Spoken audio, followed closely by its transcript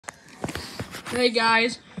Hey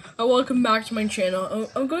guys, welcome back to my channel.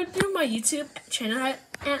 I'm going to do my YouTube channel at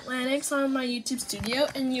Atlantics on my YouTube studio,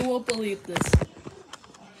 and you won't believe this.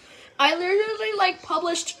 I literally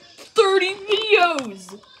published 30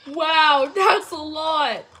 videos. Wow, that's a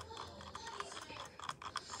lot.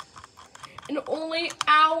 In only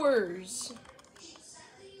hours.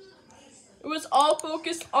 It was all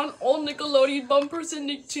focused on old Nickelodeon bumpers and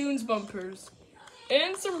Nicktoons bumpers.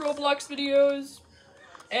 And some Roblox videos.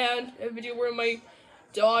 And a video where my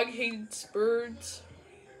dog hates birds.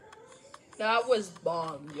 That was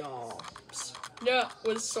bomb, y'all. That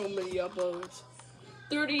was so many uploads.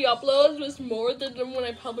 30 uploads was more than when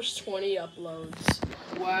I published 20 uploads.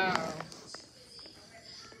 Wow.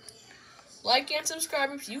 Like and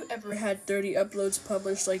subscribe if you ever had 30 uploads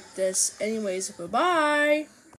published like this. Anyways, bye-bye.